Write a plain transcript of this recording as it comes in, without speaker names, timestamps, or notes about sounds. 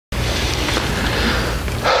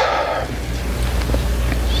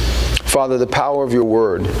Father, the power of your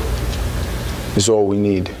word is all we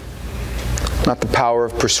need. Not the power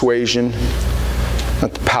of persuasion,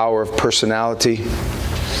 not the power of personality,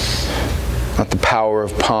 not the power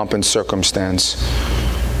of pomp and circumstance,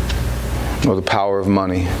 nor the power of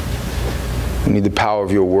money. We need the power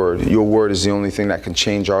of your word. Your word is the only thing that can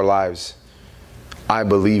change our lives. I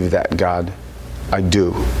believe that, God. I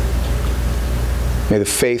do. May the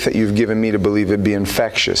faith that you've given me to believe it be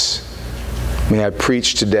infectious. May I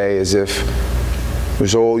preach today as if it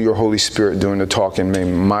was all your Holy Spirit doing the talking. May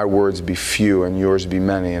my words be few and yours be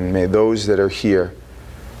many. And may those that are here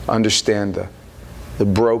understand the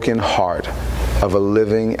broken heart of a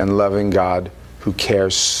living and loving God who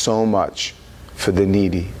cares so much for the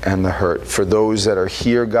needy and the hurt. For those that are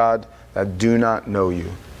here, God, that do not know you,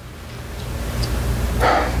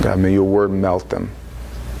 God, may your word melt them.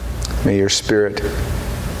 May your spirit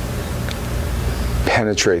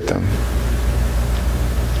penetrate them.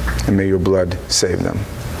 And may your blood save them.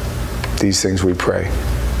 These things we pray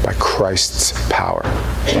by Christ's power.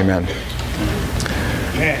 Amen.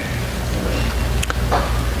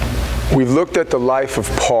 We've looked at the life of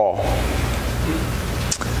Paul.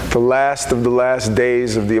 The last of the last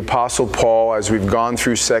days of the Apostle Paul as we've gone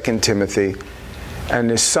through 2 Timothy. And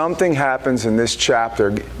there's something happens in this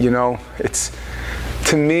chapter. You know, it's,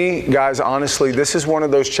 to me, guys, honestly, this is one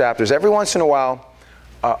of those chapters. Every once in a while,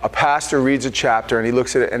 a pastor reads a chapter and he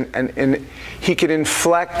looks at it and he can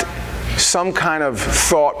inflect some kind of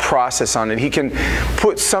thought process on it. He can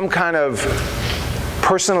put some kind of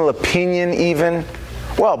personal opinion even.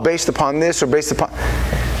 Well, based upon this or based upon...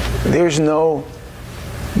 There's no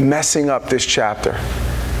messing up this chapter.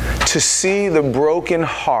 To see the broken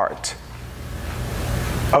heart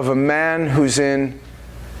of a man who's in,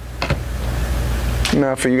 you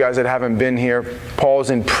know, for you guys that haven't been here,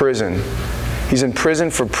 Paul's in prison. He's in prison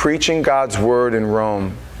for preaching God's word in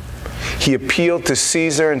Rome. He appealed to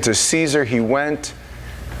Caesar, and to Caesar he went.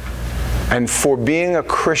 And for being a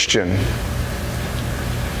Christian,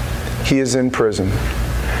 he is in prison.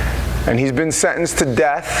 And he's been sentenced to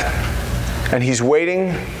death, and he's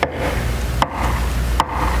waiting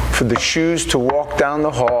for the shoes to walk down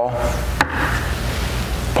the hall.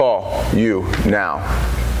 Paul, you, now.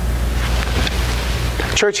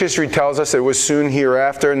 Church history tells us it was soon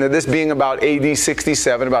hereafter, and that this being about AD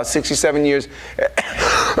 67, about 67 years,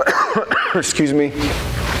 excuse me,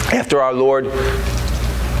 after our Lord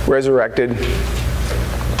resurrected,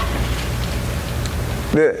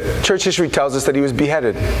 the church history tells us that he was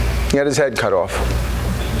beheaded. He had his head cut off.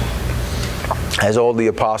 As all the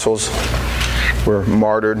apostles were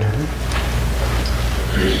martyred,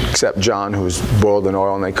 except John, who was boiled in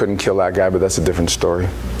oil, and they couldn't kill that guy, but that's a different story.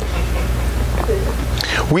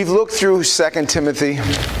 We've looked through 2 Timothy.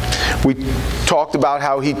 We talked about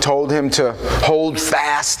how he told him to hold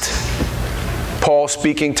fast. Paul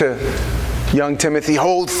speaking to young Timothy,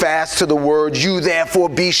 hold fast to the word. You therefore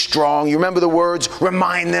be strong. You remember the words?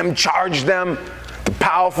 Remind them, charge them. The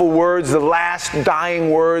powerful words, the last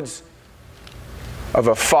dying words of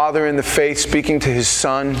a father in the faith speaking to his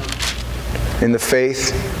son in the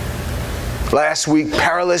faith. Last week,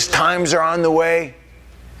 perilous times are on the way.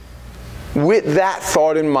 With that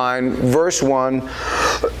thought in mind, verse 1,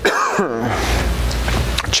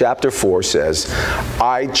 chapter 4 says,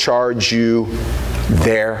 I charge you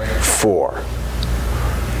therefore,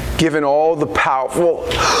 given all the powerful,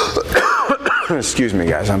 excuse me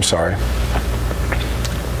guys, I'm sorry.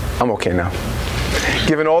 I'm okay now.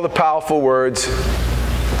 Given all the powerful words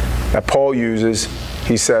that Paul uses,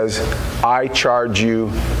 he says, I charge you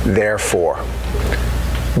therefore.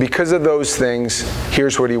 Because of those things,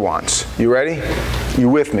 here's what he wants. You ready? You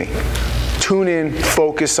with me? Tune in,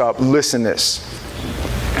 focus up, listen this.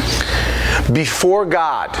 Before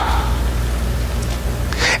God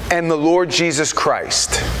and the Lord Jesus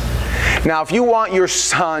Christ. Now, if you want your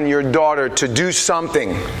son, your daughter to do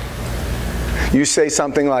something, you say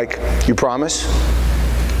something like, you promise?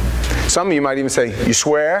 Some of you might even say, you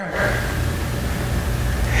swear?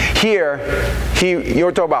 Here,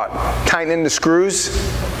 you're talking about tightening the screws.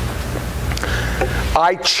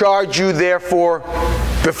 I charge you therefore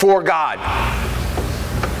before God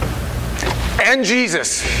and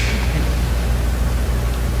Jesus.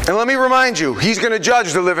 And let me remind you, he's going to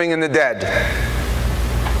judge the living and the dead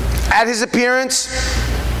at his appearance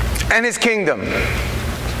and his kingdom.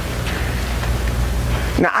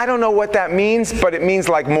 Now, I don't know what that means, but it means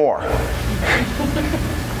like more.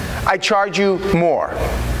 I charge you more.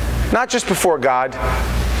 Not just before God,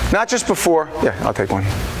 not just before, yeah, I'll take one.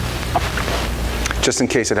 Just in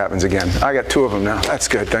case it happens again. I got 2 of them now. That's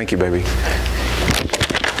good. Thank you, baby.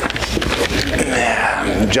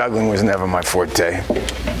 Yeah, juggling was never my forte.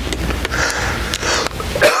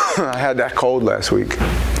 I had that cold last week.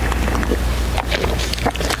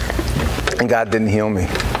 And God didn't heal me.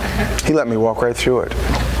 He let me walk right through it.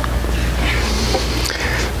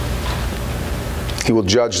 He will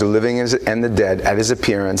judge the living and the dead at his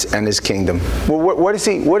appearance and his kingdom. Well, what is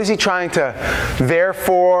he trying to,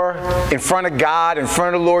 therefore, in front of God, in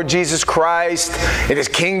front of the Lord Jesus Christ, in his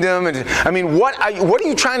kingdom? What are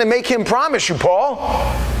you trying to make him promise you, Paul?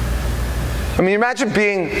 Imagine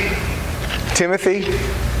being Timothy,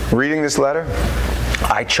 reading this letter.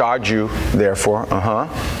 I charge you, therefore,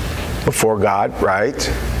 before God, right?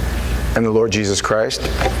 And the Lord Jesus Christ.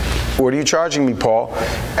 What are you charging me, Paul?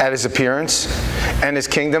 At his appearance and his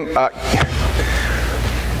kingdom?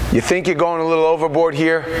 You think you're going a little overboard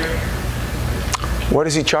here? What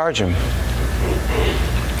does he charge him?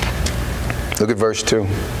 Look at verse 2.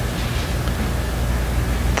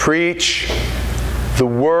 Preach the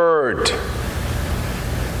word.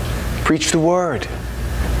 Preach the word.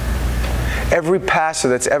 Every pastor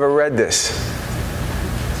that's ever read this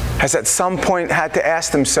has at some point had to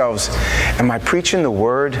ask themselves, am I preaching the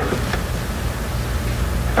word?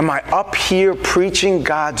 Am I up here preaching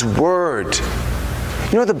God's word?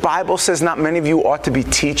 You know the Bible says not many of you ought to be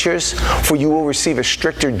teachers, for you will receive a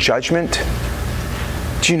stricter judgment.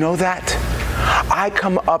 Do you know that? I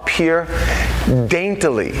come up here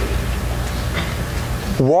daintily,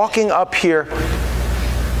 walking up here.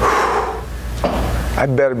 I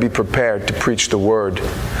better be prepared to preach the word.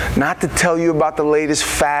 Not to tell you about the latest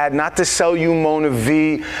fad, not to sell you Mona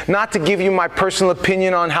V, not to give you my personal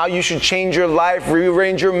opinion on how you should change your life,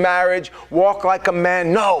 rearrange your marriage, walk like a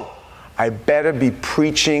man. No, I better be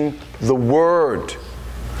preaching the word.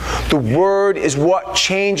 The word is what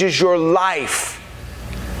changes your life.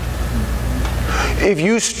 If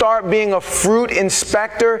you start being a fruit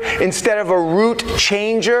inspector instead of a root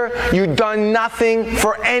changer, you've done nothing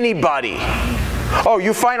for anybody. Oh,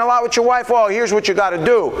 you fight a lot with your wife? Well, here's what you got to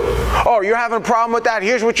do. Oh, you're having a problem with that?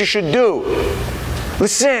 Here's what you should do.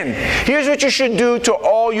 Listen, here's what you should do to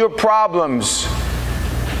all your problems.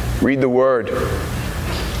 Read the word.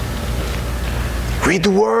 Read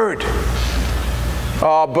the word.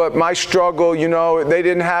 Oh, but my struggle, they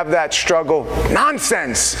didn't have that struggle.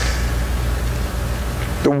 Nonsense.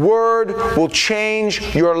 The word will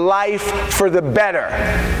change your life for the better.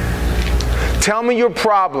 Tell me your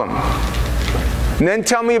problem. And then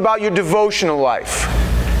tell me about your devotional life,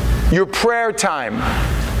 your prayer time.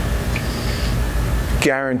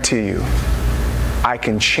 Guarantee you, I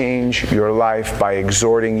can change your life by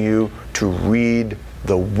exhorting you to read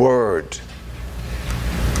the Word.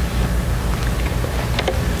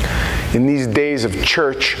 In these days of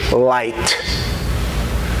church light,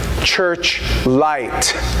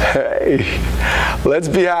 hey, let's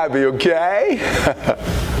be happy, okay?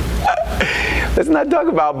 Let's not talk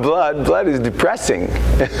about blood. Blood is depressing.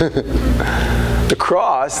 The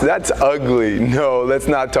cross, that's ugly. No, let's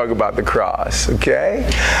not talk about the cross, okay?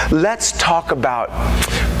 Let's talk about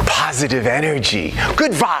positive energy,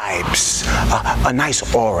 good vibes, a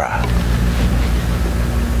nice aura.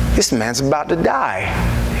 This man's about to die.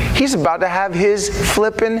 He's about to have his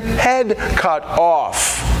flippin' head cut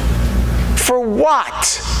off. For what?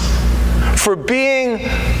 For being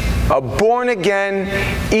a born-again,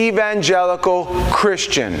 evangelical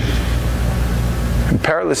Christian. And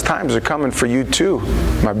perilous times are coming for you too,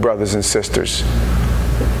 my brothers and sisters.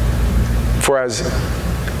 For as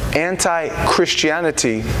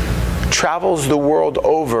anti-Christianity travels the world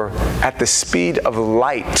over at the speed of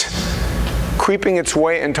light, creeping its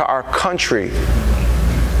way into our country,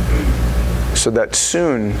 so that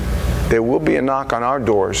soon there will be a knock on our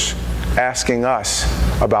doors asking us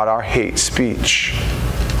about our hate speech.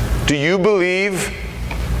 Do you believe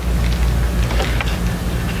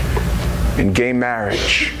in gay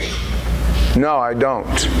marriage? No, I don't.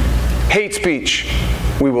 Hate speech.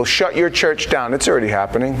 We will shut your church down. It's already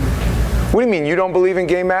happening. What do you mean, you don't believe in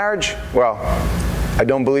gay marriage? Well, I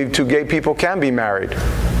don't believe two gay people can be married.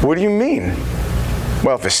 What do you mean?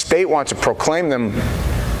 Well, if a state wants to proclaim them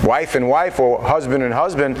wife and wife or husband and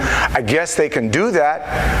husband, I guess they can do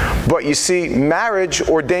that. But you see, marriage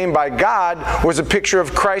ordained by God was a picture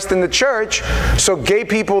of Christ in the church, so gay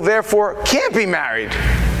people therefore can't be married.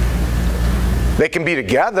 They can be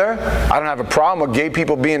together. I don't have a problem with gay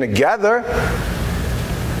people being together.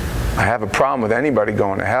 I have a problem with anybody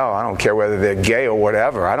going to hell. I don't care whether they're gay or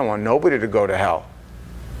whatever. I don't want nobody to go to hell.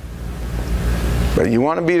 But you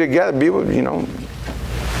want to be together, be with,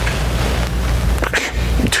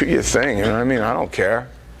 do your thing, you know what I mean? I don't care.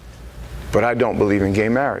 But I don't believe in gay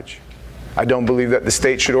marriage. I don't believe that the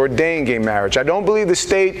state should ordain gay marriage. I don't believe the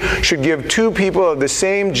state should give two people of the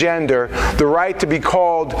same gender the right to be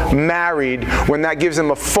called married when that gives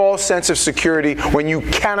them a false sense of security when you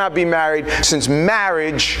cannot be married, since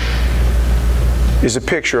marriage is a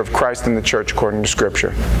picture of Christ and the church according to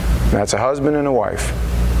Scripture. And that's a husband and a wife.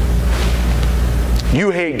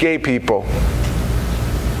 You hate gay people.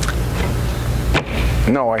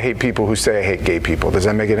 No, I hate people who say I hate gay people. Does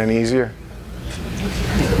that make it any easier?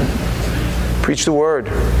 Preach the word.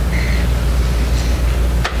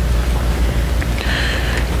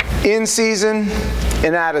 In season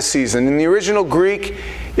and out of season. In the original Greek,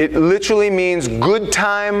 it literally means good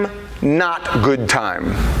time, not good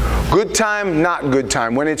time. Good time, not good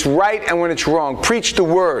time. When it's right and when it's wrong. Preach the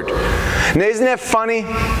word. Now, isn't that funny?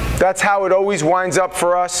 That's how it always winds up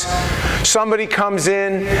for us. Somebody comes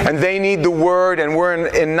in and they need the word, and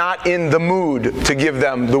we're not in the mood to give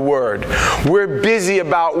them the word. We're busy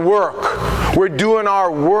about work. We're doing our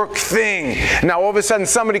work thing. Now all of a sudden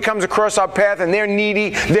somebody comes across our path and they're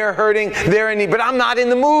needy, they're hurting, they're in need, but I'm not in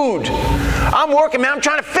the mood. I'm working, man. I'm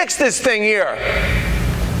trying to fix this thing here.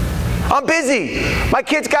 I'm busy. My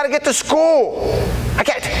kids got to get to school. I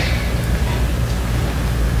can't.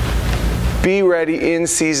 Be ready in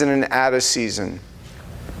season and out of season.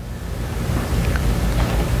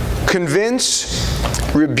 Convince,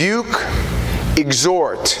 rebuke,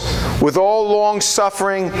 exhort with all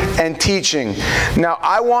long-suffering and teaching. Now,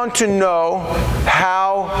 I want to know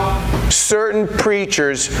how certain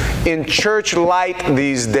preachers in church light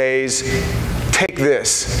these days take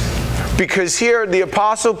this. Because here the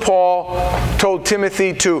Apostle Paul told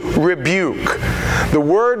Timothy to rebuke. The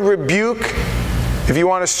word rebuke, if you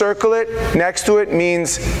want to circle it, next to it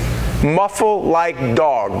means muffle like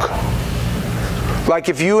dog. Like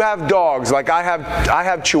if you have dogs, like I have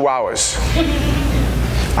Chihuahuas.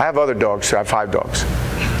 I have other dogs, so I have 5 dogs.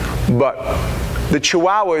 But the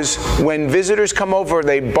Chihuahuas, when visitors come over,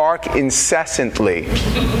 they bark incessantly.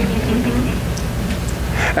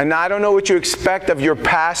 And I don't know what you expect of your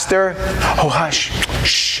pastor. Oh, hush.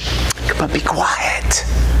 Shh. Come on, be quiet.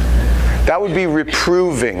 That would be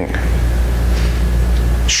reproving.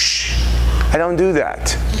 Shh. I don't do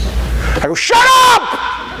that. I go, shut up!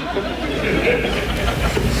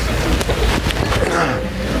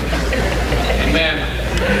 Amen.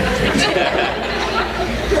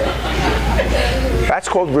 That's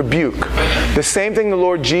called rebuke. The same thing the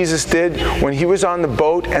Lord Jesus did when he was on the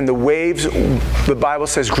boat and the waves, the Bible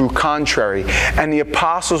says, grew contrary. And the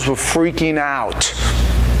apostles were freaking out.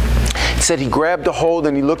 It said he grabbed a hold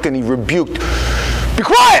and he looked and he rebuked. Be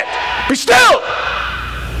quiet! Be still!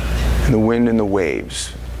 And the wind and the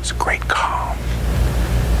waves, it was a great calm.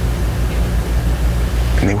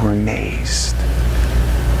 And they were amazed.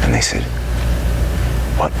 And they said,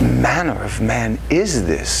 what manner of man is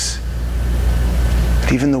this?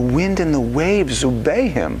 Even the wind and the waves obey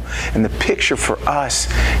him. And the picture for us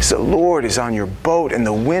is the Lord is on your boat and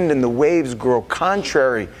the wind and the waves grow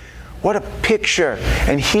contrary. What a picture.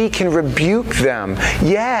 And he can rebuke them.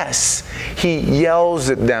 Yes, he yells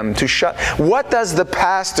at them to shut. What does the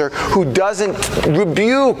pastor who doesn't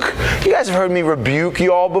rebuke? You guys have heard me rebuke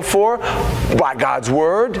you all before by God's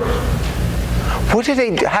word.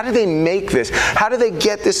 How do they make this? How do they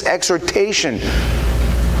get this exhortation?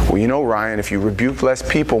 Well, you know, Ryan, if you rebuke less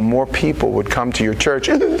people, more people would come to your church.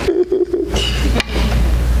 I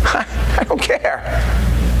don't care.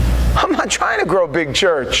 I'm not trying to grow a big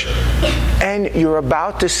church. And you're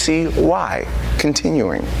about to see why.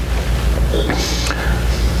 Continuing.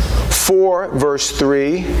 4, verse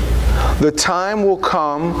 3, the time will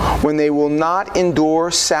come when they will not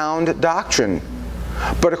endure sound doctrine,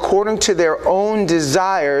 but according to their own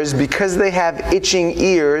desires, because they have itching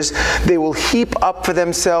ears, they will heap up for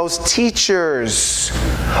themselves teachers.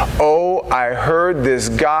 Oh, I heard this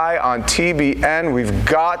guy on TBN. We've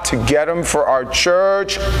got to get him for our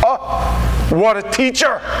church. Oh, what a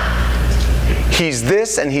teacher. He's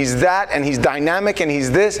this and he's that and he's dynamic and he's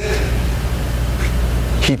this.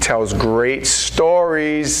 He tells great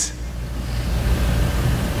stories.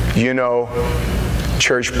 You know,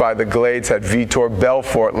 Church by the Glades had Vitor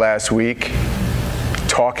Belfort last week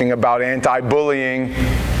talking about anti-bullying.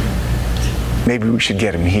 Maybe we should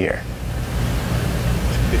get him here.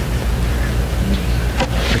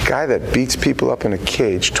 The guy that beats people up in a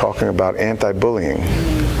cage talking about anti-bullying.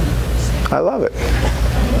 I love it.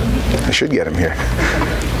 I should get him here.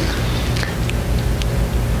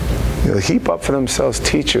 They'll heap up for themselves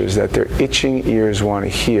teachers that their itching ears want to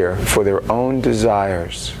hear for their own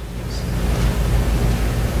desires.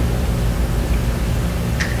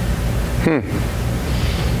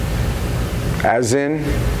 As in,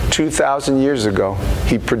 2,000 years ago,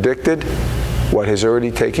 he predicted what has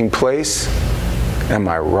already taken place. Am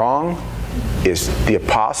I wrong? Is the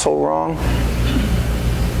apostle wrong?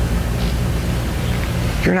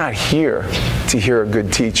 You're not here to hear a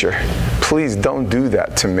good teacher. Please don't do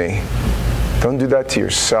that to me. Don't do that to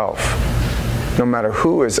yourself. No matter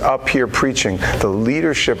who is up here preaching, the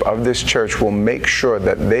leadership of this church will make sure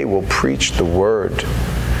that they will preach the word.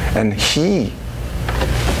 And He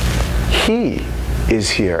is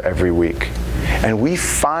here every week. And we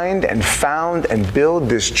find and found and build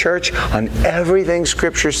this church on everything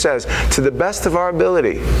Scripture says to the best of our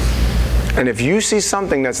ability. And if you see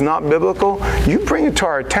something that's not biblical, you bring it to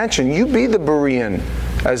our attention. You be the Berean,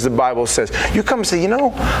 as the Bible says. You come and say, you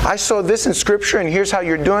know, I saw this in Scripture, and here's how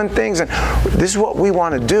you're doing things, and this is what we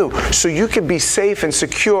want to do. So you can be safe and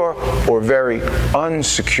secure, or very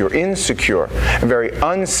insecure, and very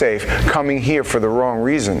unsafe coming here for the wrong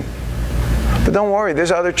reason. But don't worry,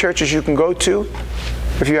 there's other churches you can go to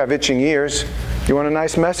if you have itching ears. You want a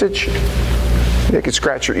nice message? You can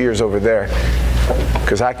scratch your ears over there,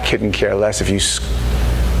 because I couldn't care less if you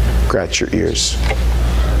scratch your ears.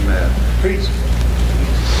 Amen. Preach.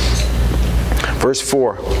 Verse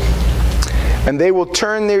 4. And they will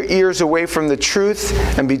turn their ears away from the truth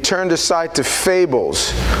and be turned aside to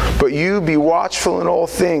fables. But you be watchful in all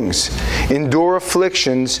things. Endure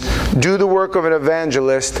afflictions. Do the work of an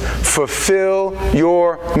evangelist. Fulfill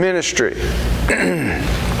your ministry.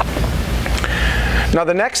 Now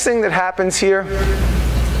the next thing that happens here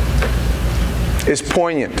is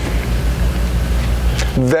poignant.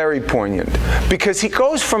 Very poignant. Because he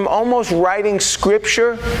goes from almost writing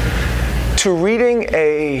Scripture to reading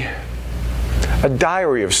a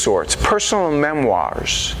diary of sorts, personal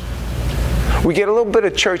memoirs. We get a little bit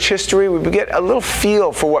of church history. We get a little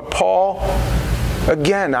feel for what Paul,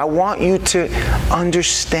 again, I want you to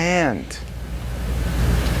understand.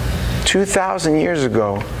 2,000 years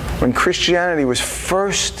ago, when Christianity was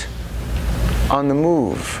first on the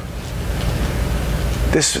move,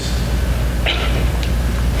 this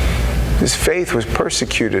faith was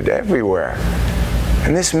persecuted everywhere.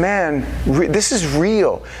 And this man, this is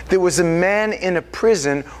real. There was a man in a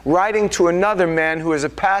prison writing to another man who is a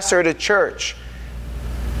pastor at a church.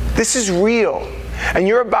 This is real. And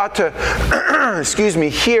you're about to,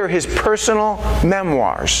 hear his personal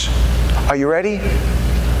memoirs. Are you ready?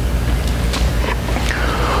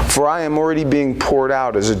 For I am already being poured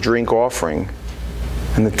out as a drink offering,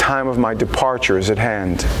 and the time of my departure is at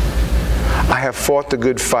hand. I have fought the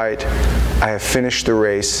good fight. I have finished the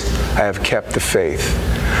race. I have kept the faith.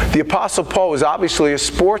 The Apostle Paul was obviously a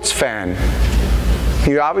sports fan.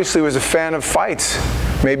 He obviously was a fan of fights.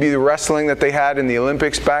 Maybe the wrestling that they had in the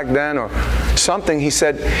Olympics back then or something. He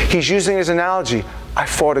said, he's using his analogy. I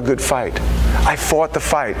fought a good fight. I fought the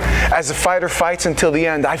fight. As a fighter fights until the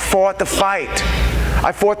end, I fought the fight.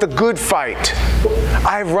 I fought the good fight.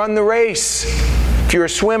 I've run the race. If you're a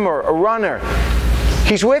swimmer, a runner,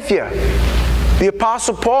 he's with you. The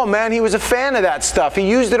Apostle Paul, man, he was a fan of that stuff. He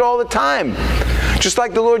used it all the time. Just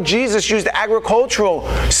like the Lord Jesus used agricultural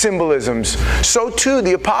symbolisms, so too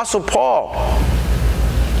the Apostle Paul.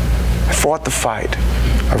 I fought the fight.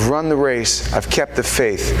 I've run the race. I've kept the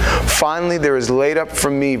faith. Finally, there is laid up for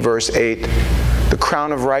me, verse 8, the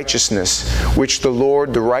crown of righteousness, which the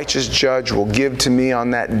Lord, the righteous judge, will give to me on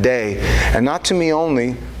that day. And not to me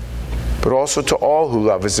only, but also to all who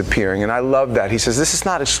love his appearing. And I love that. He says, this is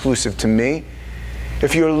not exclusive to me.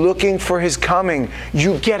 If you're looking for his coming,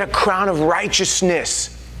 you get a crown of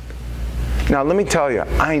righteousness. Now, let me tell you,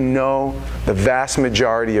 I know the vast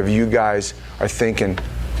majority of you guys are thinking,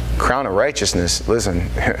 crown of righteousness? Listen,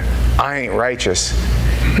 I ain't righteous.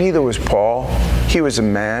 Neither was Paul. He was a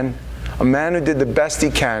man who did the best he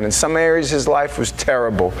can. In some areas, his life was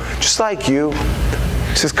terrible. Just like you.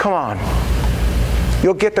 He says, come on.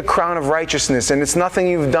 You'll get the crown of righteousness, and it's nothing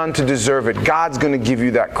you've done to deserve it. God's going to give you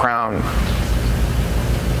that crown.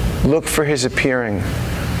 Look for his appearing.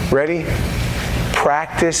 Ready?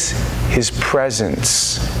 Practice his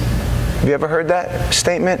presence. Have you ever heard that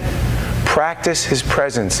statement? Practice his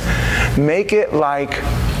presence. Make it like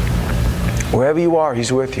wherever you are,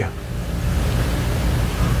 he's with you.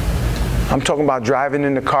 I'm talking about driving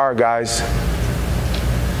in the car, guys,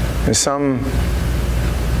 and some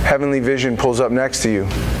heavenly vision pulls up next to you.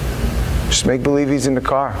 Just make believe he's in the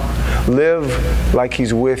car. Live like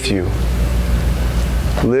he's with you.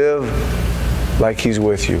 Live like he's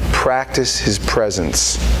with you. Practice his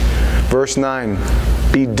presence. Verse 9,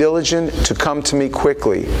 be diligent to come to me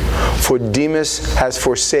quickly, for Demas has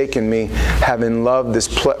forsaken me, having loved this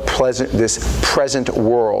present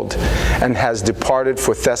world, and has departed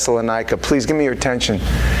for Thessalonica. Please give me your attention.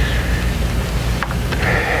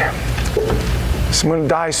 So I'm going to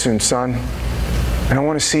die soon, son. And I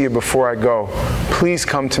want to see you before I go. Please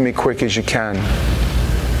come to me quick as you can.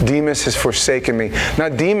 Demas has forsaken me. Now,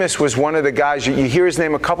 Demas was one of the guys, you hear his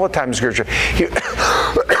name a couple of times in Scripture.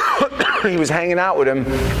 He was hanging out with him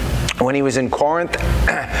when he was in Corinth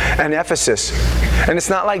and Ephesus. And it's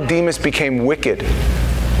not like Demas became wicked.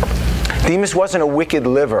 Demas wasn't a wicked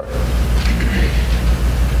liver.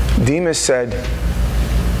 Demas said,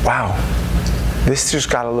 wow, this just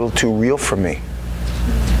got a little too real for me.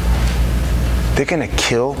 They're going to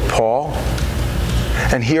kill Paul?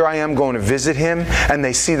 And here I am going to visit him, and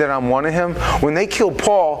they see that I'm one of him. When they kill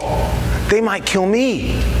Paul, they might kill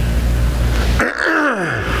me.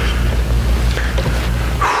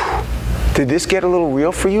 Did this get a little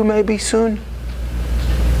real for you maybe soon?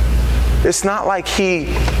 It's not like he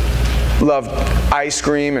loved ice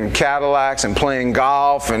cream and Cadillacs and playing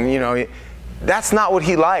golf and, you know, that's not what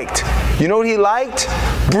he liked. You know what he liked?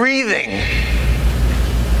 Breathing.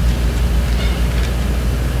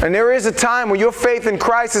 And there is a time when your faith in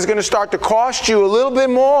Christ is going to start to cost you a little bit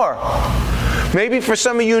more. Maybe for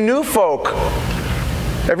some of you new folk,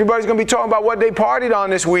 everybody's going to be talking about what they partied on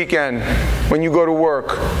this weekend when you go to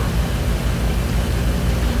work.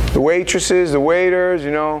 The waitresses, the waiters,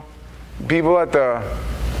 you know, people at the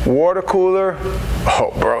water cooler.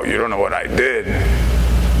 Oh, bro, you don't know what I did.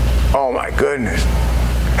 Oh, my goodness.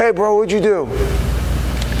 Hey, bro, what'd you do?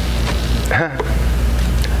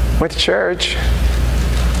 Went to church.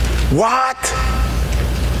 What?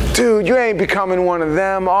 Dude, you ain't becoming one of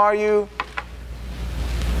them, are you?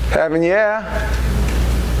 Heaven, yeah.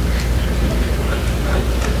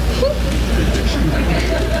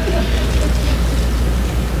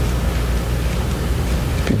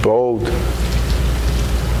 Be bold.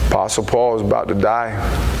 Apostle Paul is about to die.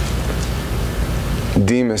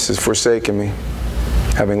 Demas has forsaken me,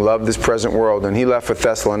 having loved this present world. And he left for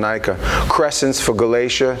Thessalonica. Crescens for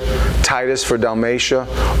Galatia. Titus for Dalmatia.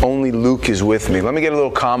 Only Luke is with me. Let me get a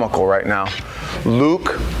little comical right now.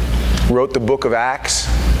 Luke wrote the book of Acts,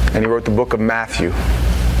 and he wrote the book of Matthew.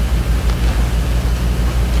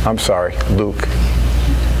 I'm sorry, Luke.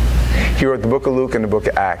 He wrote the book of Luke and the book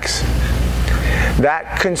of Acts.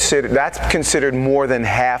 That's considered more than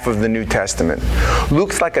half of the New Testament.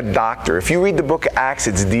 Luke's like a doctor. If you read the book of Acts,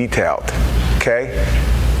 it's detailed. Okay?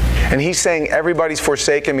 And he's saying, everybody's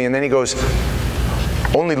forsaken me. And then he goes,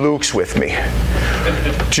 only Luke's with me.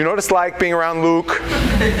 Do you know what it's like being around Luke?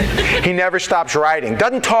 He never stops writing.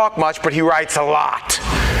 Doesn't talk much, but he writes a lot.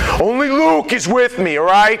 Only Luke is with me, all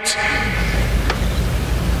right?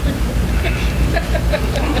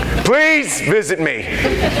 Please visit me.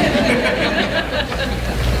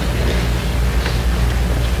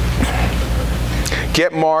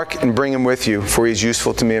 Get Mark and bring him with you, for he is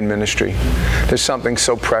useful to me in ministry. There's something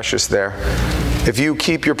so precious there. If you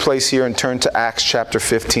keep your place here and turn to Acts chapter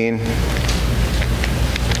 15,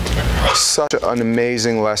 such an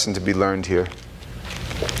amazing lesson to be learned here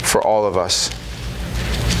for all of us.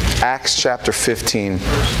 Acts chapter 15.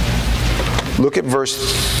 Look at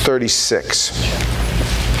verse 36.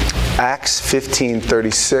 Acts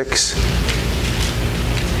 15:36.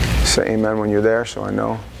 Say amen when you're there, so I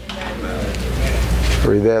know.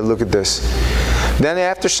 Are you there? Look at this. Then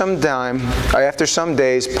after some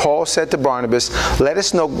days, Paul said to Barnabas, let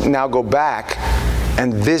us now go back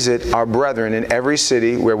and visit our brethren in every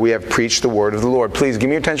city where we have preached the word of the Lord. Please, give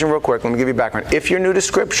me your attention real quick. Let me give you background. If you're new to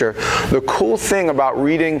Scripture, the cool thing about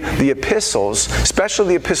reading the epistles,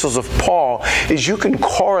 especially the epistles of Paul, is you can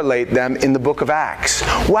correlate them in the book of Acts.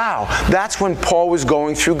 Wow, that's when Paul was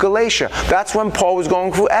going through Galatia. That's when Paul was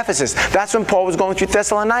going through Ephesus. That's when Paul was going through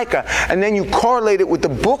Thessalonica. And then you correlate it with the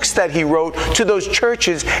books that he wrote to those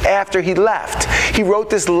churches after he left. He wrote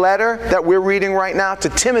this letter that we're reading right now to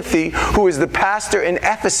Timothy, who is the pastor in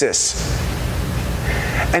Ephesus.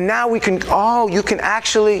 And now you can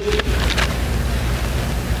actually,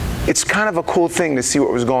 it's kind of a cool thing to see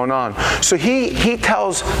what was going on. So he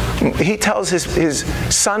tells his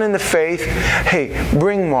son in the faith, hey,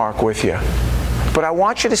 bring Mark with you. But I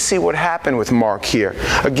want you to see what happened with Mark here.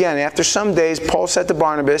 Again, after some days, Paul said to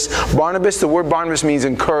Barnabas, the word Barnabas means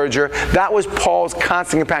encourager. That was Paul's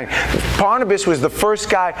constant companion. Barnabas was the first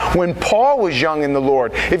guy when Paul was young in the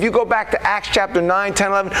Lord. If you go back to Acts chapter 9, 10,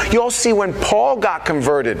 11, you'll see when Paul got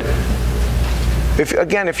converted.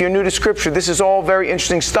 If you're new to Scripture, this is all very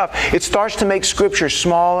interesting stuff. It starts to make Scripture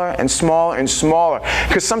smaller and smaller and smaller.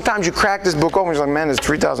 Because sometimes you crack this book open and you're like, man, there's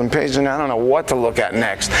 3,000 pages and I don't know what to look at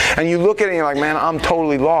next. And you look at it and you're like, man, I'm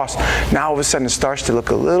totally lost. Now all of a sudden it starts to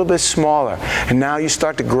look a little bit smaller. And now you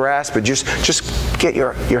start to grasp it. Just get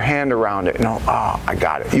your hand around it. I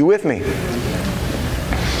got it. You with me?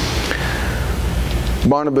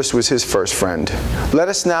 Barnabas was his first friend. Let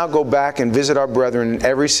us now go back and visit our brethren in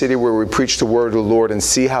every city where we preach the word of the Lord and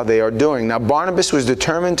see how they are doing. Now Barnabas was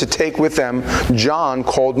determined to take with them John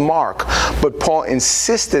called Mark, but Paul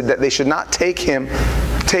insisted that they should not take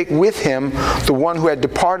with him the one who had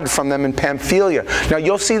departed from them in Pamphylia. Now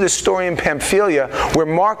you'll see the story in Pamphylia where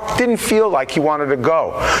Mark didn't feel like he wanted to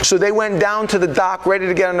go. So they went down to the dock ready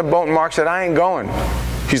to get on the boat, and Mark said, I ain't going.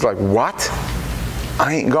 He's like, what?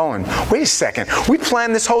 I ain't going. Wait a second. We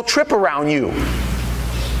planned this whole trip around you.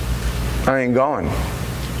 I ain't going.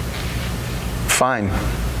 Fine.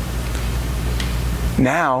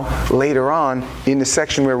 Now, later on, in the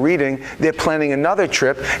section we're reading, they're planning another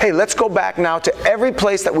trip. Hey, let's go back now to every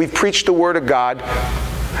place that we've preached the Word of God,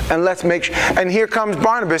 and let's make sure. And here comes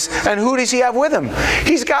Barnabas, and who does he have with him?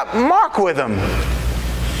 He's got Mark with him.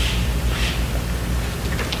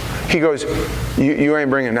 He goes, you ain't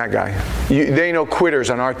bringing that guy. There ain't no quitters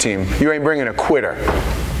on our team. You ain't bringing a quitter.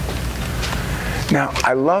 Now,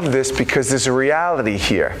 I love this because there's a reality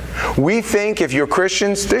here. We think if you're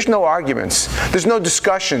Christians, there's no arguments. There's no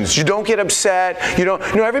discussions. You don't get upset. You don't.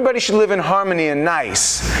 Everybody should live in harmony and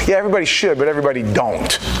nice. Yeah, everybody should, but everybody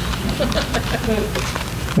don't.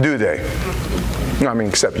 Do they? No, I mean,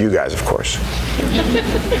 except you guys, of course.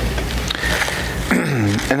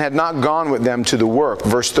 And had not gone with them to the work.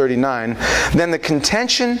 Verse 39, then the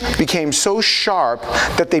contention became so sharp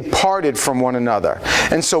that they parted from one another.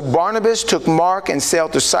 And so Barnabas took Mark and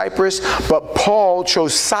sailed to Cyprus, but Paul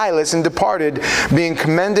chose Silas and departed, being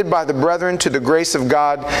commended by the brethren to the grace of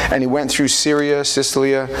God. And he went through Syria,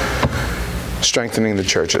 Cilicia, strengthening the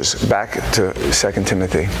churches. Back to 2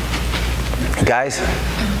 Timothy. Guys,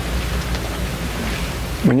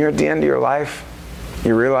 when you're at the end of your life,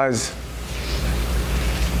 you realize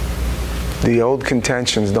the old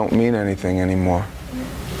contentions don't mean anything anymore.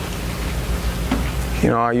 You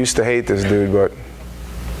know, I used to hate this dude, but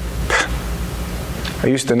I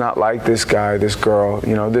used to not like this guy, this girl.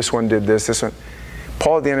 You know, this one did this one.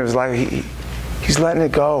 Paul, at the end of his life, he's letting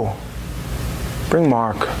it go. Bring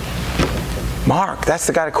Mark. Mark, that's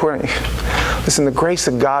the guy to quit. Listen, the grace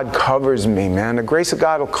of God covers me, man. The grace of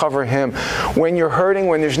God will cover him. When you're hurting,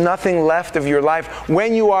 when there's nothing left of your life,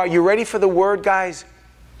 when you ready for the word, guys?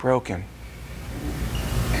 Broken.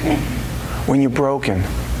 When you're broken.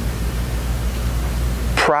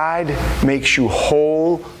 Pride makes you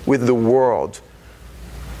whole with the world.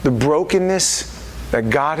 The brokenness that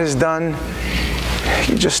God has done,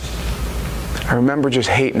 I remember just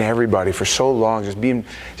hating everybody for so long,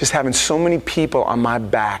 just having so many people on my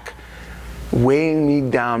back, weighing me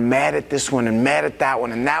down, mad at this one and mad at that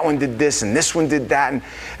one, and that one did this and this one did that.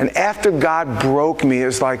 And after God broke me, it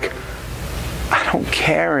was like, I don't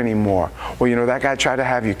care anymore. Well, you know, that guy tried to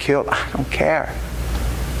have you killed. I don't care.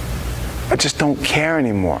 I just don't care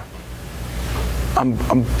anymore.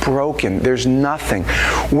 I'm broken. There's nothing.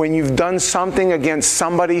 When you've done something against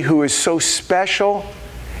somebody who is so special,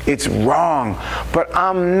 it's wrong. But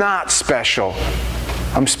I'm not special.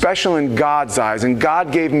 I'm special in God's eyes, and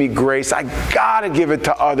God gave me grace. I gotta give it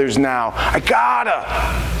to others now. I gotta.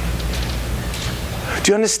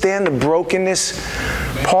 Do you understand the brokenness?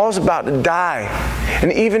 Paul's about to die.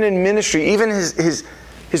 And even in ministry, even his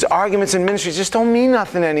arguments in ministry just don't mean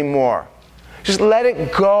nothing anymore. Just let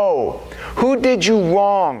it go. Who did you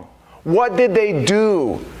wrong? What did they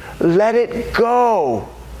do? Let it go.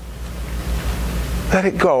 Let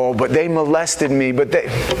it go. But they molested me.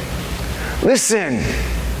 Listen.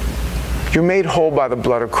 You're made whole by the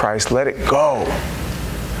blood of Christ. Let it go.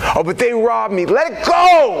 Oh, but they robbed me. Let it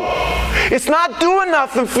go. It's not doing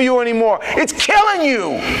nothing for you anymore. It's killing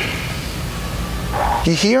you.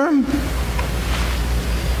 You hear him?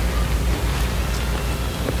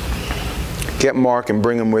 Get Mark and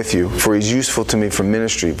bring him with you, for he's useful to me for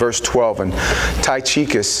ministry. Verse 12, and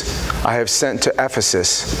Tychicus I have sent to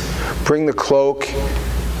Ephesus. Bring the cloak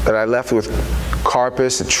that I left with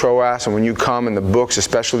Carpus and Troas, and when you come, in the books,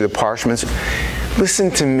 especially the parchments. Listen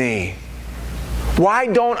to me. Why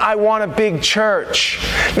don't I want a big church?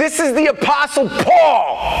 This is the Apostle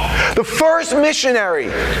Paul, the first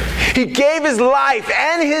missionary. He gave his life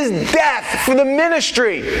and his death for the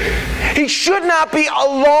ministry. He should not be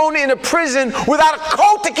alone in a prison without a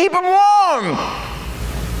coat to keep him warm.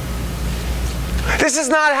 This is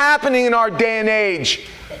not happening in our day and age.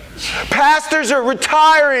 Pastors are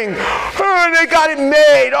retiring. Oh, they got it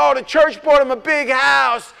made. Oh, the church bought them a big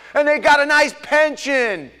house and they got a nice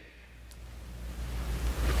pension.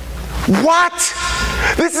 What?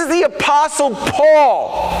 This is the Apostle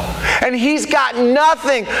Paul, and he's got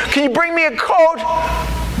nothing. Can you bring me a coat?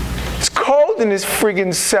 It's cold in his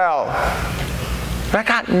friggin' cell. I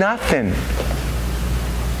got nothing.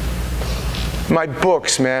 my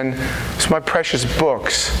books, man. It's my precious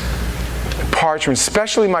books. Parchments,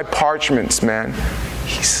 especially my parchments, man.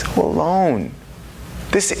 He's so alone.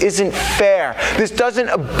 This isn't fair. This doesn't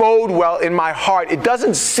abode well in my heart. It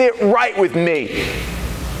doesn't sit right with me.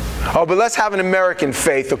 Oh, but let's have an American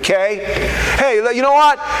faith, okay? Hey, you know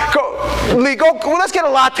what? Lee, well, let's get a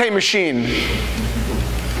latte machine.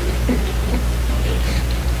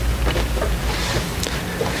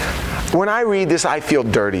 When I read this, I feel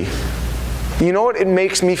dirty. You know what it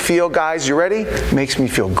makes me feel, guys? You ready? It makes me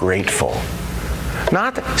feel grateful.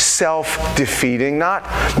 Not self-defeating, not,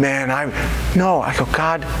 man, no, I go,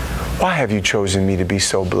 God, why have you chosen me to be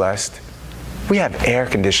so blessed? We have air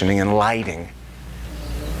conditioning and lighting.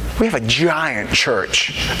 We have a giant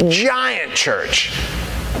church. Giant church.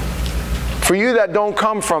 For you that don't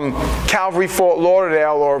come from Calvary, Fort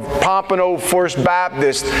Lauderdale, or Pompano First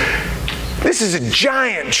Baptist, this is a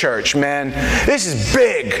giant church, man. This is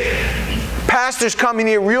big. Pastors come in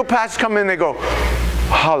here, real pastors come in and they go,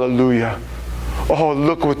 hallelujah. Oh,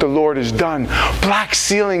 look what the Lord has done. Black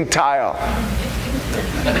ceiling tile.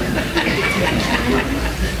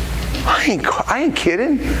 I ain't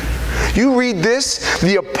kidding. You read this,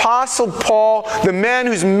 the Apostle Paul, the man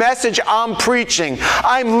whose message I'm preaching,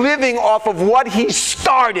 I'm living off of what he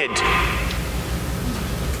started.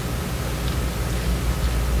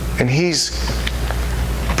 And he's,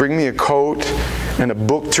 bring me a coat and a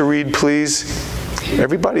book to read, please.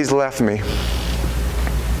 Everybody's left me.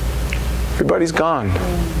 Everybody's gone.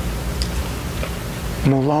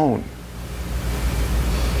 I'm alone.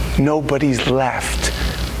 Nobody's left.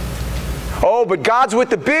 Oh, but God's with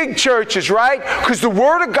the big churches, right? Because the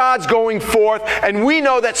Word of God's going forth, and we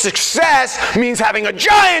know that success means having a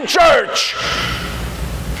giant church.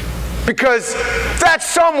 Because that's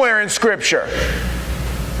somewhere in Scripture.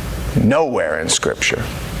 Nowhere in Scripture.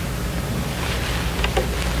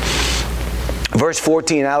 Verse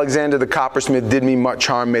 14, Alexander the coppersmith did me much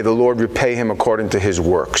harm. May the Lord repay him according to his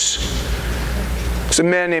works. It's a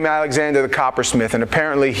man named Alexander the coppersmith, and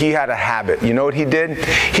apparently he had a habit. You know what he did?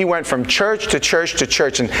 He went from church to church to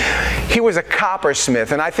church, and he was a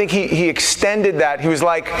coppersmith, and I think he extended that. He was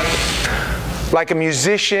like a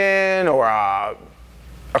musician or a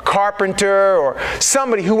carpenter or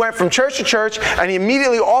somebody who went from church to church, and he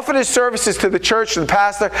immediately offered his services to the church, to the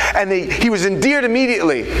pastor, and he was endeared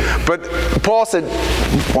immediately. But Paul said,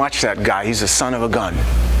 watch that guy. He's a son of a gun.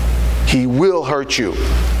 He will hurt you.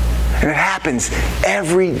 And it happens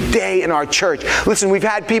every day in our church. Listen, we've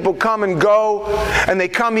had people come and go, and they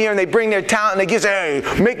come here and they bring their talent, and they give, hey,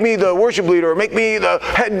 make me the worship leader, or make me the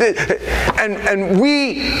head. And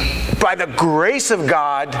we, by the grace of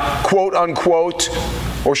God, quote unquote,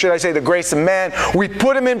 or should I say the grace of man, we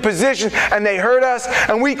put them in position, and they hurt us,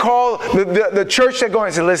 and we call the church that go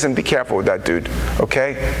and say, listen, be careful with that dude,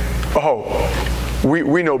 okay? Oh,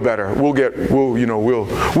 we know better. We'll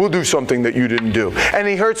do something that you didn't do. And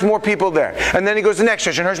he hurts more people there. And then he goes to the next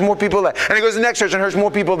church and hurts more people there. And he goes to the next church and hurts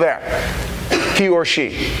more people there. He or she.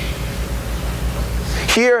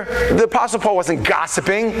 Here, the Apostle Paul wasn't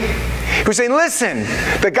gossiping. He was saying, listen,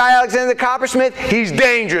 the guy Alexander the coppersmith, he's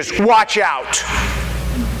dangerous. Watch out.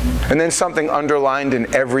 And then something underlined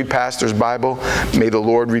in every pastor's Bible, may the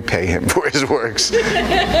Lord repay him for his works.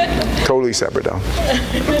 Totally separate though.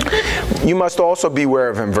 You must also beware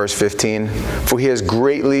of him, verse 15, for he has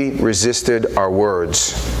greatly resisted our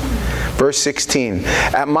words. Verse 16,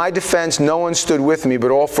 at my defense no one stood with me,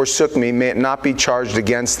 but all forsook me. May it not be charged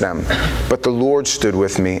against them. But the Lord stood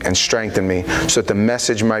with me and strengthened me, so that the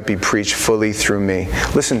message might be preached fully through me.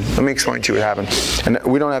 Listen, let me explain to you what happened. And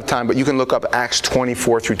we don't have time, but you can look up Acts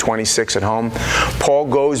 24 through 26 at home. Paul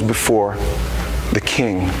goes before the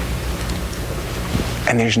king,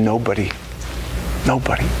 and there's nobody.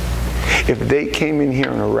 Nobody. If they came in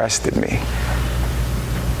here and arrested me,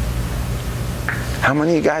 how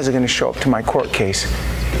many of you guys are going to show up to my court case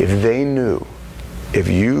if they knew if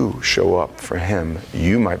you show up for him,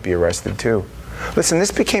 you might be arrested too? Listen,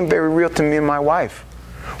 this became very real to me and my wife.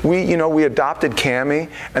 We adopted Cammie,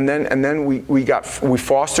 and then we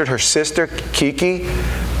fostered her sister, Kiki,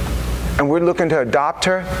 and we're looking to adopt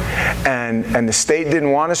her, and the state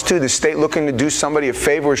didn't want us to. The state looking to do somebody a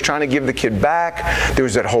favor was trying to give the kid back. There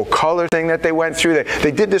was that whole color thing that they went through.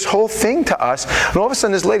 They did this whole thing to us, and all of a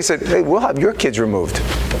sudden this lady said, hey, we'll have your kids removed.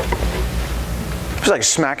 It was like a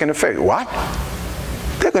smack in the face. What?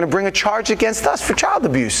 They're going to bring a charge against us for child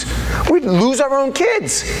abuse. We'd lose our own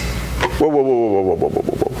kids. Whoa, whoa, whoa, whoa, whoa, whoa, whoa,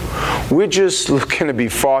 whoa, whoa. We're just looking to be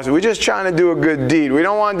fostered. We're just trying to do a good deed. We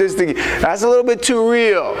don't want this to get, that's a little bit too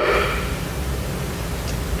real.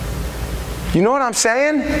 You know what I'm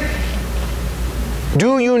saying?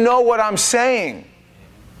 Do you know what I'm saying?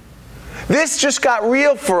 This just got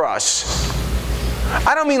real for us.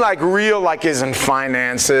 I don't mean like real like is in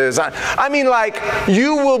finances. I mean like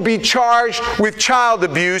you will be charged with child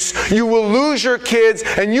abuse, you will lose your kids,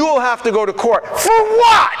 and you will have to go to court. For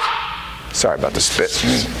what? Sorry about the spit.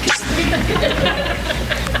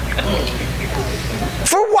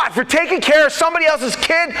 For what? For taking care of somebody else's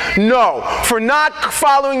kid? No. For not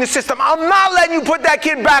following the system. I'm not letting you put that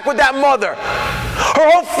kid back with that mother. Her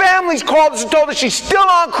whole family's called us and told us she's still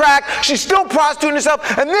on crack, she's still prostituting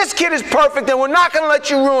herself, and this kid is perfect, and we're not going to let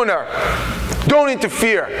you ruin her. Don't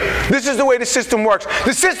interfere. This is the way the system works.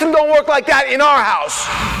 The system don't work like that in our house.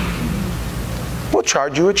 We'll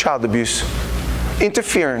charge you with child abuse.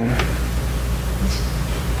 Interfering.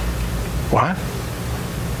 What?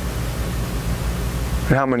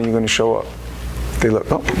 And how many are you going to show up? They look,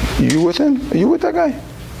 oh, you with him? Are you with that guy?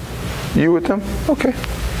 You with them? Okay.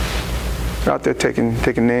 You're out there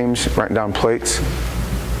taking names, writing down plates.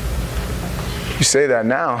 You say that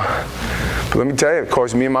now, but let me tell you, it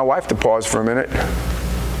caused me and my wife to pause for a minute.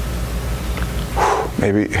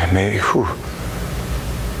 Maybe,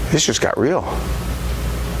 this just got real.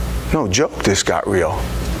 No joke, this got real.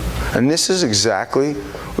 And this is exactly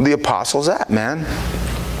where the apostle's at, man.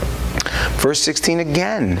 Verse 16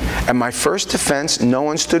 again. At my first defense, no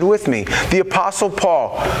one stood with me. The Apostle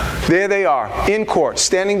Paul, there they are, in court,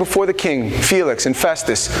 standing before the king, Felix and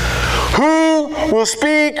Festus. Who will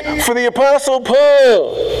speak for the Apostle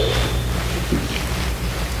Paul?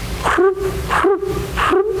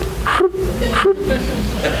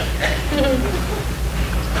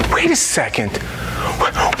 Wait a second.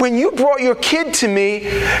 When you brought your kid to me,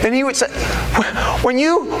 and he would say, when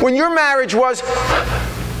your marriage was,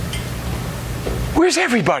 where's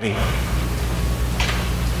everybody?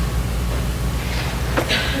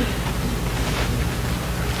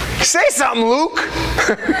 Say something, Luke.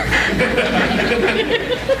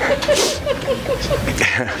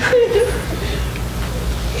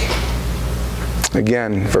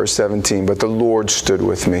 Again, verse 17, but the Lord stood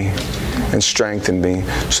with me and strengthened me,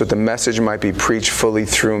 so that the message might be preached fully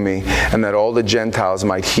through me, and that all the Gentiles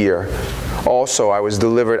might hear. Also, I was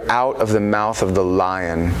delivered out of the mouth of the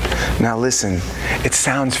lion. Now listen, it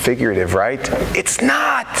sounds figurative, right? It's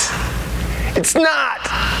not. It's not.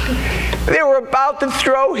 They were about to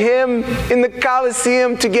throw him in the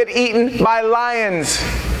Colosseum to get eaten by lions.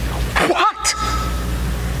 What?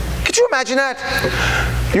 Could you imagine that?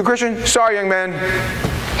 You Christian? Sorry, young man.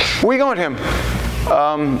 Where are you going with him?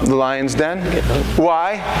 The lion's den.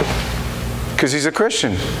 Why? Because he's a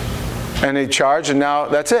Christian. And they charged, and now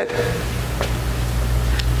that's it.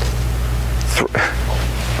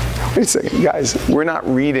 Wait a second, guys. We're not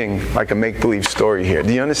reading like a make-believe story here.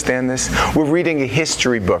 Do you understand this? We're reading a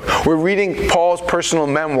history book. We're reading Paul's personal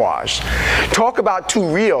memoirs. Talk about too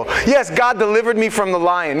real. Yes, God delivered me from the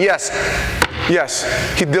lion. Yes. Yes,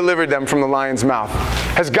 he delivered them from the lion's mouth.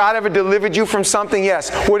 Has God ever delivered you from something?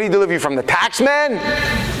 Yes. What did he deliver you from? The tax man?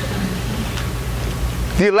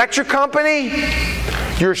 The electric company?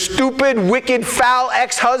 Your stupid, wicked, foul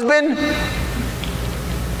ex-husband?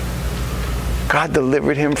 God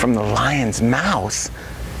delivered him from the lion's mouth.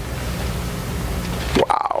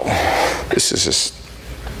 Wow. This is just...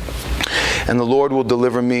 And the Lord will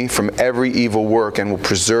deliver me from every evil work and will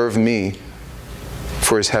preserve me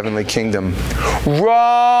for his heavenly kingdom.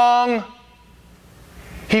 Wrong!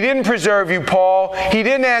 He didn't preserve you, Paul. He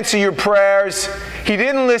didn't answer your prayers. He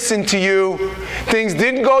didn't listen to you. Things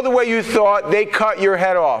didn't go the way you thought. They cut your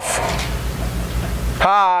head off.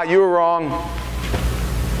 Ha, you were wrong.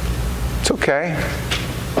 It's okay.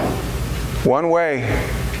 One way.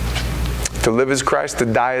 To live is Christ, to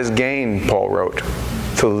die is gain, Paul wrote.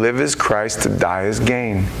 To live is Christ, to die is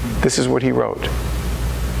gain. This is what he wrote.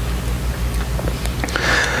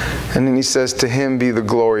 And then he says, to him be the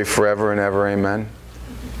glory forever and ever. Amen.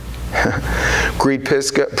 Greet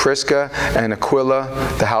Prisca and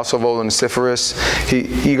Aquila, the house of Onesiphorus.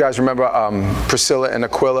 You guys remember Priscilla and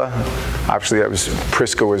Aquila? Obviously, that was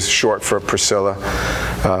Prisca was short for Priscilla.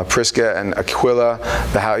 Prisca and Aquila.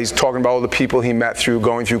 He's talking about all the people he met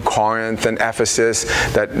going through Corinth and Ephesus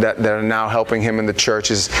that are now helping him in the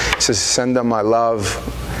churches. He says, send them my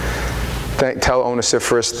love. Tell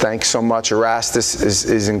Onesiphorus, thanks so much. Erastus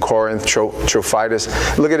is in Corinth. Trophimus.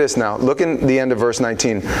 Look at this now. Look in the end of verse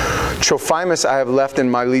 19. Trophimus I have left in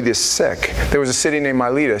Miletus sick. There was a city named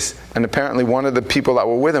Miletus, and apparently one of the people that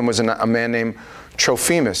were with him was a man named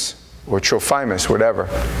Trophimus, or Trophimus, whatever.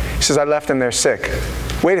 He says, I left him there sick.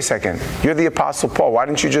 Wait a second. You're the Apostle Paul. Why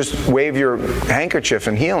didn't you just wave your handkerchief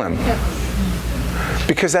and heal him?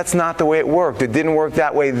 Because that's not the way it worked. It didn't work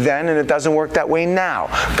that way then, and it doesn't work that way now.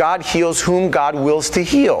 God heals whom God wills to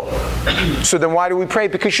heal. So then why do we pray?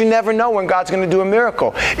 Because you never know when God's going to do a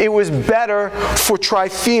miracle. It was better for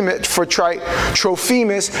Trophimus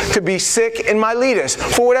to be sick in Miletus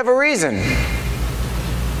for whatever reason.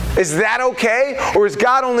 Is that okay? Or is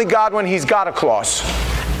God only God when he's got a clause?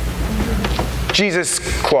 Jesus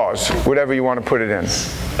clause, whatever you want to put it in.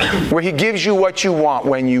 Where he gives you what you want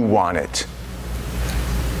when you want it.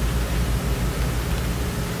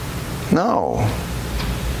 No.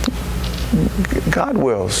 God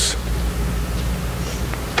wills.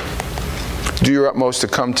 Do your utmost to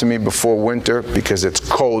come to me before winter, because it's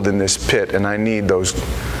cold in this pit and I need those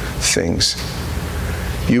things.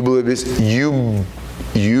 Eubulus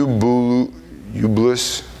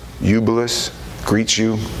greets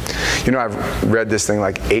you. You know, I've read this thing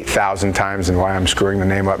like 8,000 times, and why I'm screwing the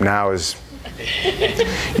name up now is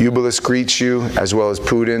Eubulus greets you, as well as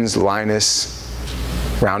Pudens, Linus,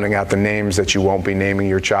 rounding out the names that you won't be naming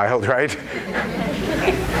your child, right?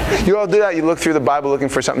 You all do that. You look through the Bible looking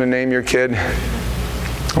for something to name your kid.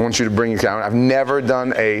 I want you to bring your kid. I've never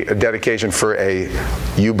done a dedication for a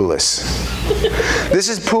Eubulus. This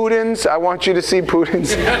is Pudens. I want you to see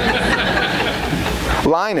Pudens.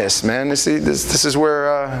 Linus, man. This is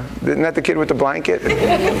where, isn't that the kid with the blanket?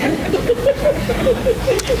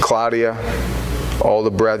 Claudia, all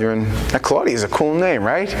the brethren. Now, Claudia is a cool name,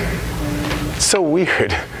 right? It's so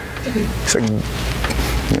weird. It's like,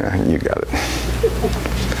 yeah, you got it.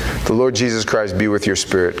 The Lord Jesus Christ be with your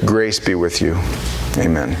spirit. Grace be with you.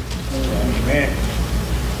 Amen. Amen.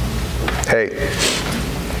 Hey,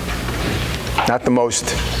 not the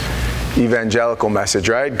most evangelical message,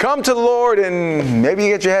 right? Come to the Lord and maybe you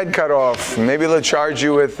get your head cut off. Maybe they'll charge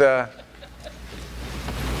you with... But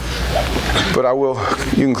I will...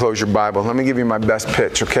 You can close your Bible. Let me give you my best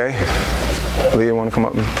pitch, okay? Leah, want to come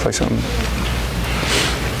up and play something?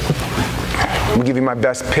 Let me give you my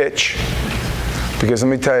best pitch. Because let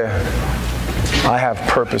me tell you, I have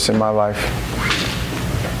purpose in my life.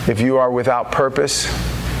 If you are without purpose,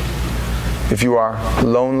 if you are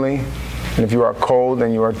lonely, and if you are cold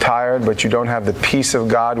and you are tired, but you don't have the peace of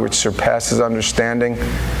God which surpasses understanding,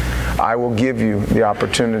 I will give you the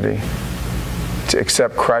opportunity to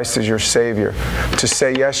accept Christ as your Savior, to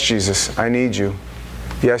say, yes, Jesus, I need you.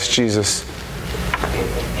 Yes, Jesus.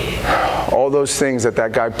 All those things that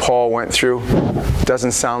guy Paul went through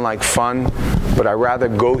doesn't sound like fun, but I'd rather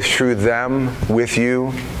go through them with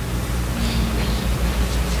you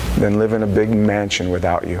than live in a big mansion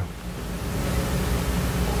without you.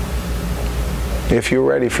 If you're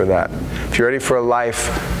ready for that, if you're ready for a life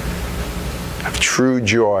of true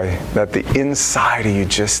joy, that the inside of you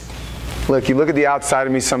just, look, you look at the outside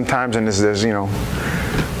of me sometimes and there's, you know,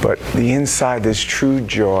 but the inside, there's true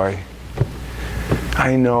joy.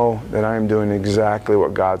 I know that I am doing exactly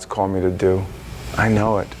what God's called me to do. I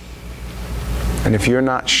know it. And if you're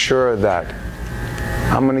not sure of that,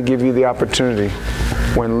 I'm going to give you the opportunity.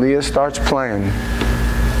 When Leah starts playing,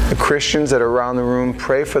 the Christians that are around the room,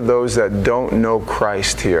 pray for those that don't know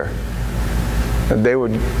Christ here. That they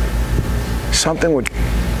would, something would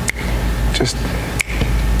just,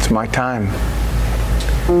 it's my time.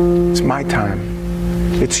 It's my time.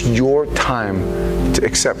 It's your time to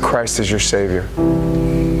accept Christ as your Savior.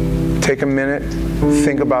 Take a minute,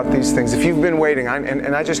 think about these things. If you've been waiting,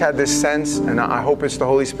 and I just had this sense, and I hope it's the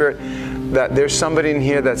Holy Spirit, that there's somebody in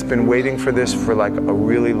here that's been waiting for this for like a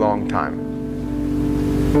really long time.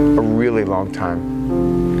 A really long time.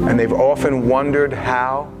 And they've often wondered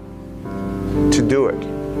how to do it.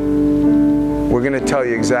 We're going to tell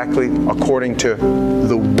you exactly, according to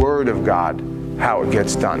the Word of God, how it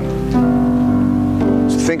gets done.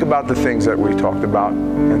 So think about the things that we talked about,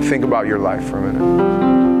 and think about your life for a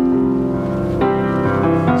minute.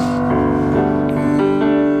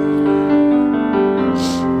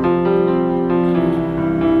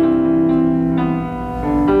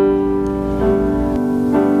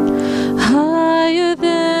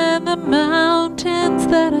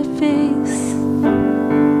 That I face,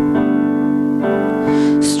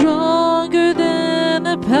 stronger than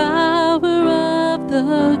the power of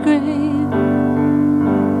the grave,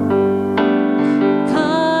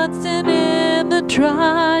 constant in the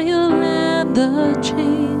trial and the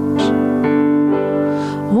change.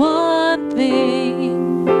 One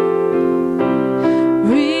thing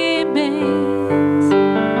remains,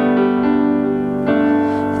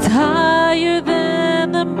 it's higher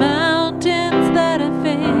than the mountains that I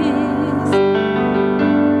face,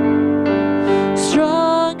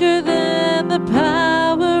 stronger than the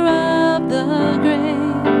power of the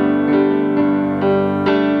grave,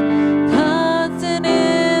 constant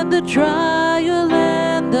in the trial and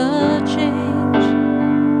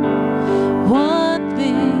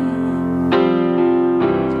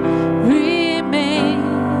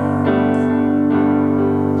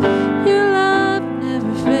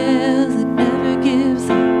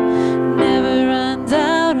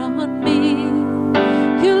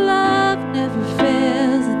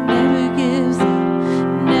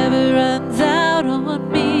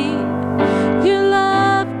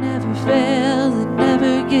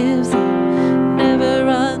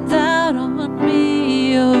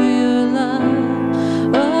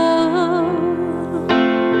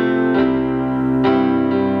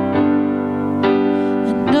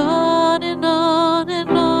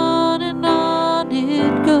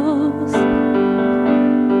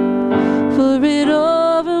for it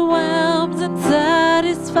overwhelms and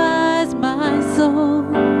satisfies my soul.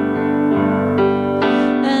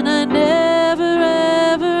 And I never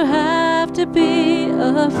ever have to be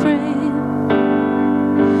afraid.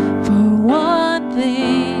 For one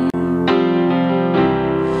thing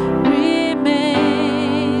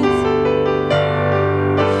remains,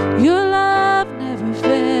 your love never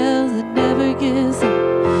fails, it never gives up,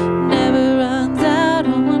 never runs out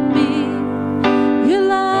on me. Your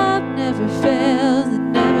love never fails, it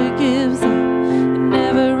never gives up, it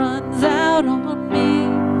never runs out on me.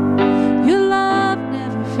 Your love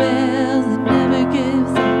never fails, it never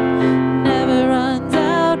gives up, never runs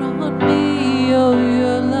out on me. Oh,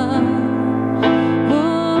 your love,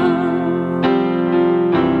 oh,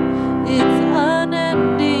 it's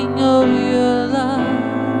unending. Oh, your love,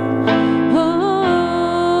 oh,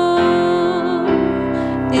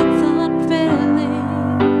 it's unfailing.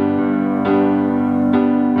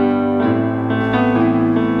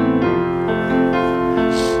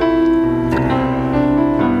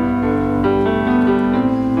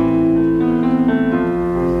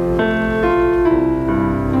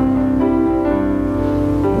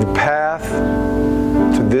 The path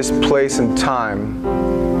to this place and time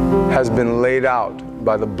has been laid out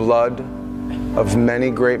by the blood of many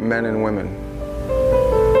great men and women.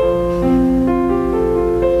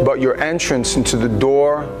 But your entrance into the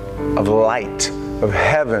door of light, of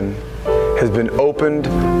heaven, has been opened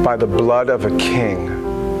by the blood of a king.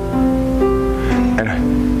 And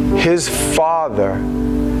his Father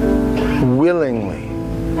willingly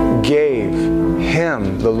gave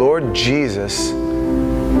him, the Lord Jesus,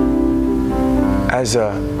 as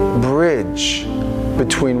a bridge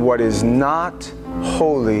between what is not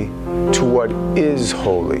holy to what is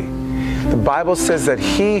holy. The Bible says that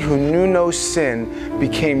he who knew no sin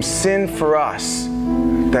became sin for us,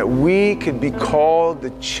 that we could be called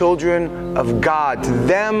the children of God, to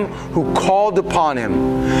them who called upon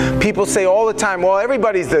him. People say all the time, well,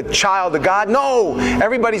 everybody's the child of God. No,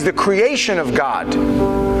 everybody's the creation of God.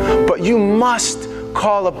 But you must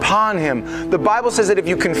call upon him. The Bible says that if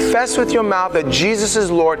you confess with your mouth that Jesus is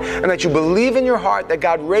Lord and that you believe in your heart that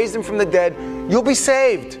God raised him from the dead, you'll be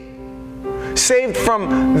saved. Saved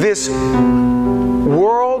from this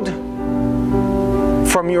world,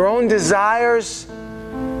 from your own desires,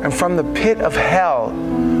 and from the pit of hell,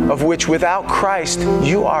 of which without Christ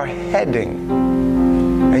you are heading.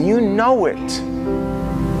 And you know it.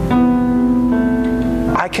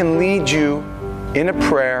 I can lead you in a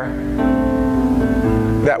prayer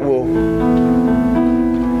that will,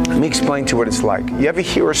 let me explain to you what it's like. You ever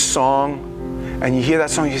hear a song and you hear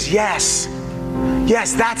that song, you say, yes,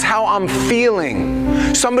 yes, that's how I'm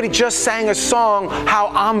feeling. Somebody just sang a song, how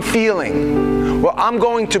I'm feeling. Well, I'm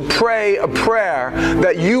going to pray a prayer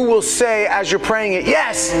that you will say as you're praying it,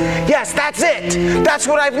 yes, yes, that's it. That's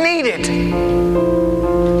what I've needed.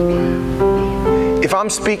 If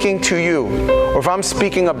I'm speaking to you, or if I'm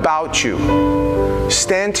speaking about you,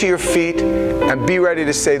 stand to your feet and be ready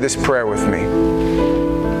to say this prayer with me.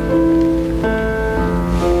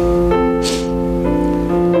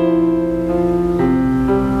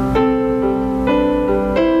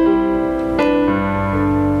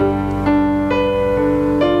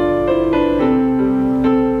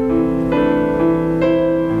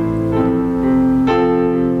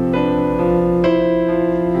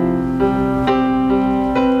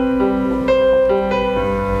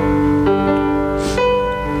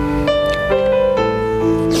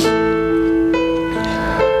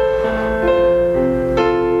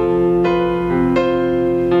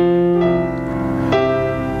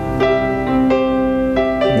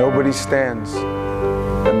 Stands.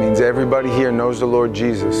 That means everybody here knows the Lord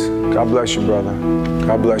Jesus. God bless you, brother.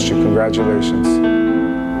 God bless you. Congratulations.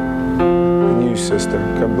 And you, sister.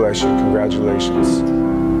 God bless you. Congratulations.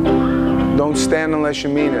 Don't stand unless you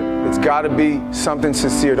mean it. It's got to be something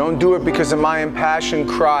sincere. Don't do it because of my impassioned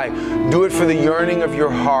cry. Do it for the yearning of your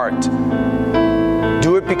heart.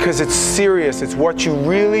 Do it because it's serious. It's what you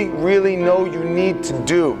really, really know you need to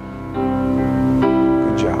do.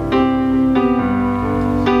 Good job.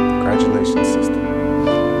 Congratulations, sister.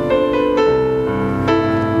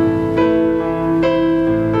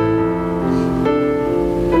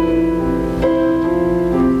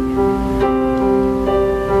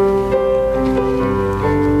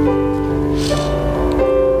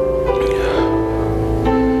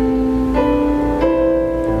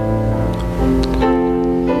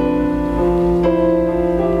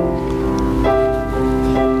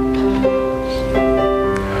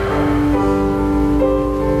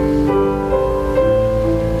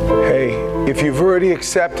 If you've already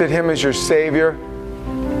accepted him as your Savior,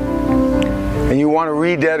 and you want to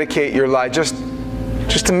rededicate your life, just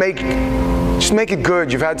make it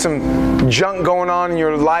good. You've had some junk going on in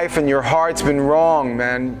your life and your heart's been wrong,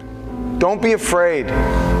 man. Don't be afraid.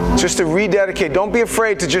 Just to rededicate. Don't be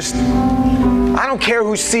afraid to just, I don't care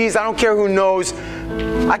who sees, I don't care who knows.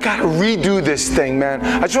 I got to redo this thing, man.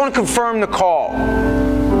 I just want to confirm the call.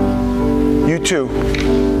 You too.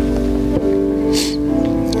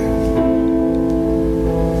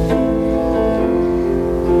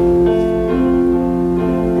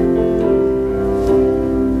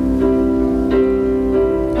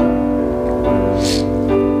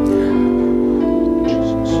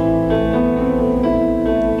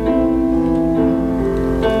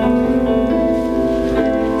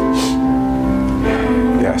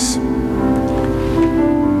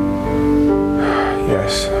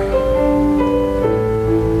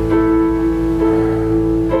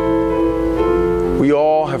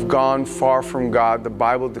 Far from God. The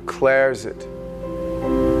Bible declares it.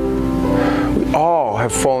 We all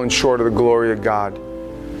have fallen short of the glory of God.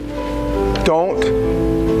 Don't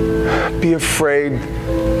be afraid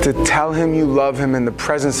to tell Him you love Him in the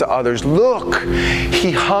presence of others. Look,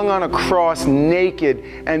 He hung on a cross naked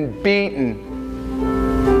and beaten,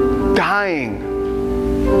 dying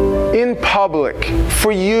in public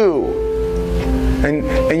for you.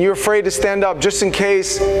 And you're afraid to stand up just in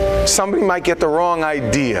case somebody might get the wrong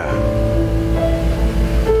idea.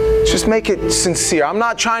 Just make it sincere. I'm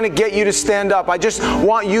not trying to get you to stand up. I just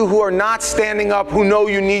want you who are not standing up, who know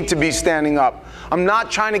you need to be standing up. I'm not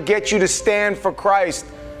trying to get you to stand for Christ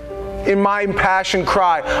in my impassioned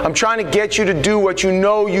cry. I'm trying to get you to do what you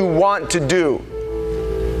know you want to do.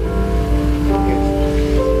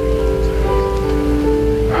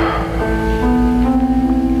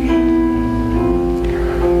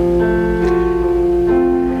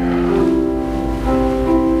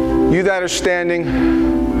 You that are standing,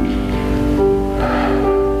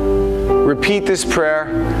 repeat this prayer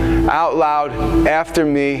out loud after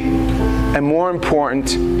me, and more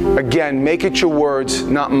important, again, make it your words,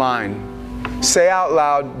 not mine. Say out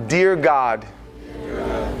loud, "Dear God,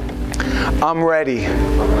 I'm ready.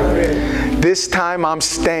 This time I'm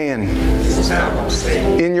staying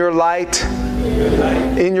in your light,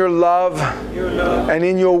 in your love, and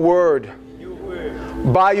in your word.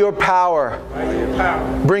 By your power,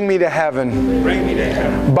 bring me to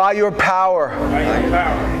heaven. By your power,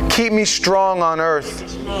 keep me strong on earth.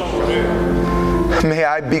 May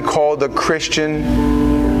I be called a Christian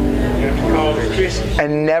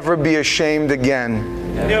and never be ashamed again.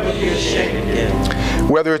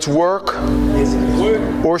 Whether it's work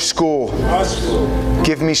or school,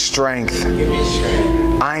 give me strength.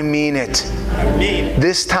 I mean it.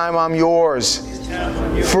 This time I'm yours.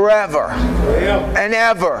 Forever and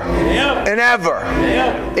ever and ever.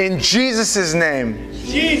 In Jesus' name.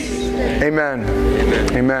 Amen.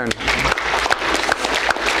 Amen.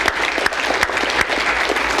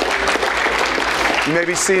 You may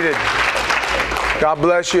be seated. God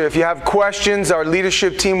bless you. If you have questions, our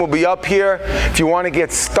leadership team will be up here. If you want to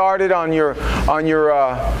get started on your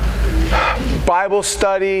Bible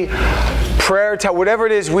study, prayer time, whatever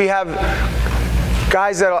it is, we have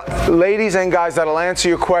ladies and guys that'll answer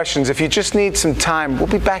your questions. If you just need some time, we'll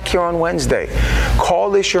be back here on Wednesday. Call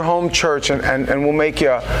this your home church and we'll make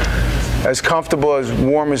you as comfortable, as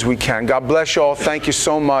warm as we can. God bless you all. Thank you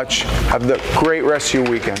so much. Have the great rest of your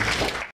weekend.